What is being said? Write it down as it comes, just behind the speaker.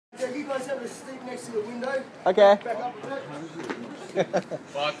if you guys have a seat next to the window. Okay. Back up a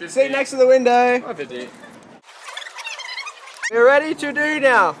bit. Seat next to the window. 550. We're ready to do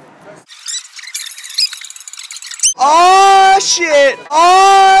now. Oh shit!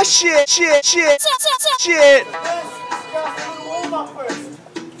 Oh shit! Shit! Shit! Shit!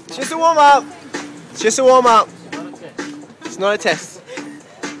 It's just a warm up. It's just a warm up. It's not a test.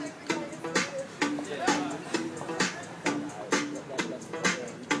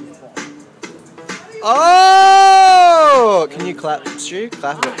 Oh! Can you clap, Stu?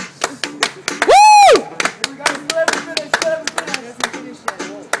 Clap it. Woo!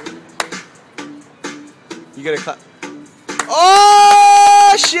 You gotta clap.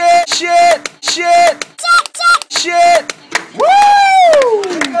 Oh! Shit! Shit! Shit! Shit! Woo!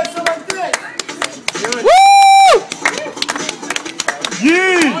 Woo!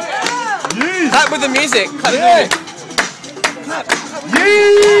 Yeah! Clap with the music. Clap with the music. Clap.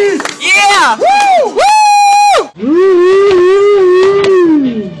 Yeah! Woo!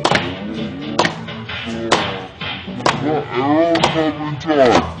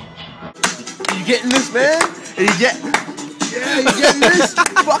 Are you getting this, man? Are you getting? Yeah, you getting this?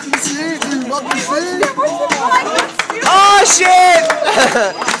 Fucking sick, dude. Fucking sick. Oh shit!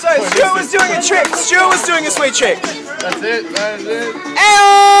 So Stuart was doing a trick. Stuart was doing a sweet trick. That's it. That's it.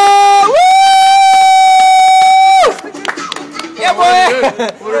 Ayo! Woo! Yeah, boy.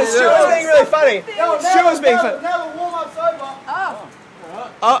 Stuart was being really funny. Stuart was being funny. Now the warm-up's over.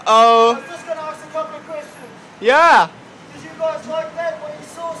 Uh-oh. I'm just going to ask a couple of questions. Yeah. Did you guys like that? When you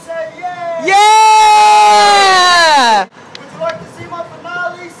saw, say yeah. Yeah! Would you like to see my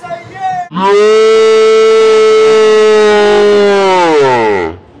finale? Say yeah.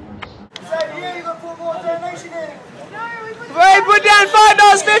 Say yeah, you're going to put more donation in. Wait, put down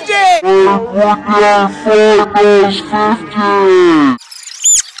 $5.50!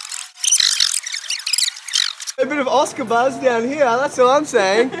 A bit of Oscar buzz down here, that's all I'm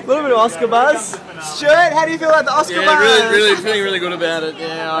saying. A little bit of Oscar buzz. Stuart, how do you feel about the Oscar buzz? Yeah, really feeling really good about it.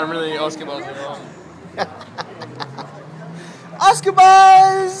 Yeah, I'm really Oscar buzzing. Oscar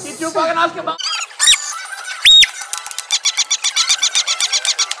buzz! Get your fucking Oscar buzz!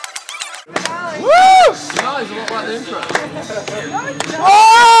 Woo! Nice, a lot like the intro.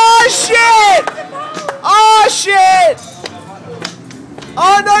 Oh shit! Oh shit!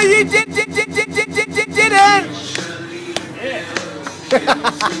 Oh no, you didn't!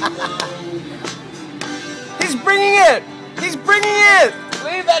 He's bringing it! He's bringing it!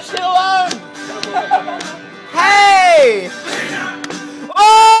 Leave that shit alone! Hey!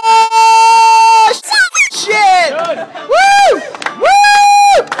 Oh shit! Woo!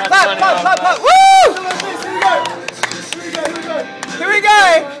 Woo! Clap, clap, clap, clap! Woo! Here we go!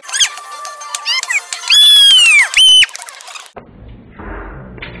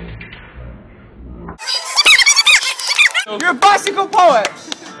 You're a bicycle poet!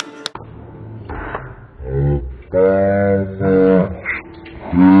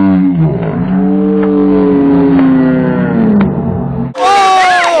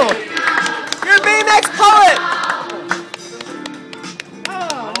 Whoa! You're a BMX Poet!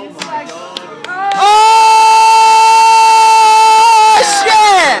 Oh,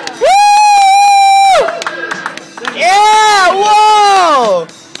 shit! Woo! Yeah, whoa!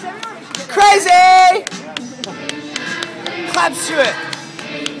 Crazy! Clap to it!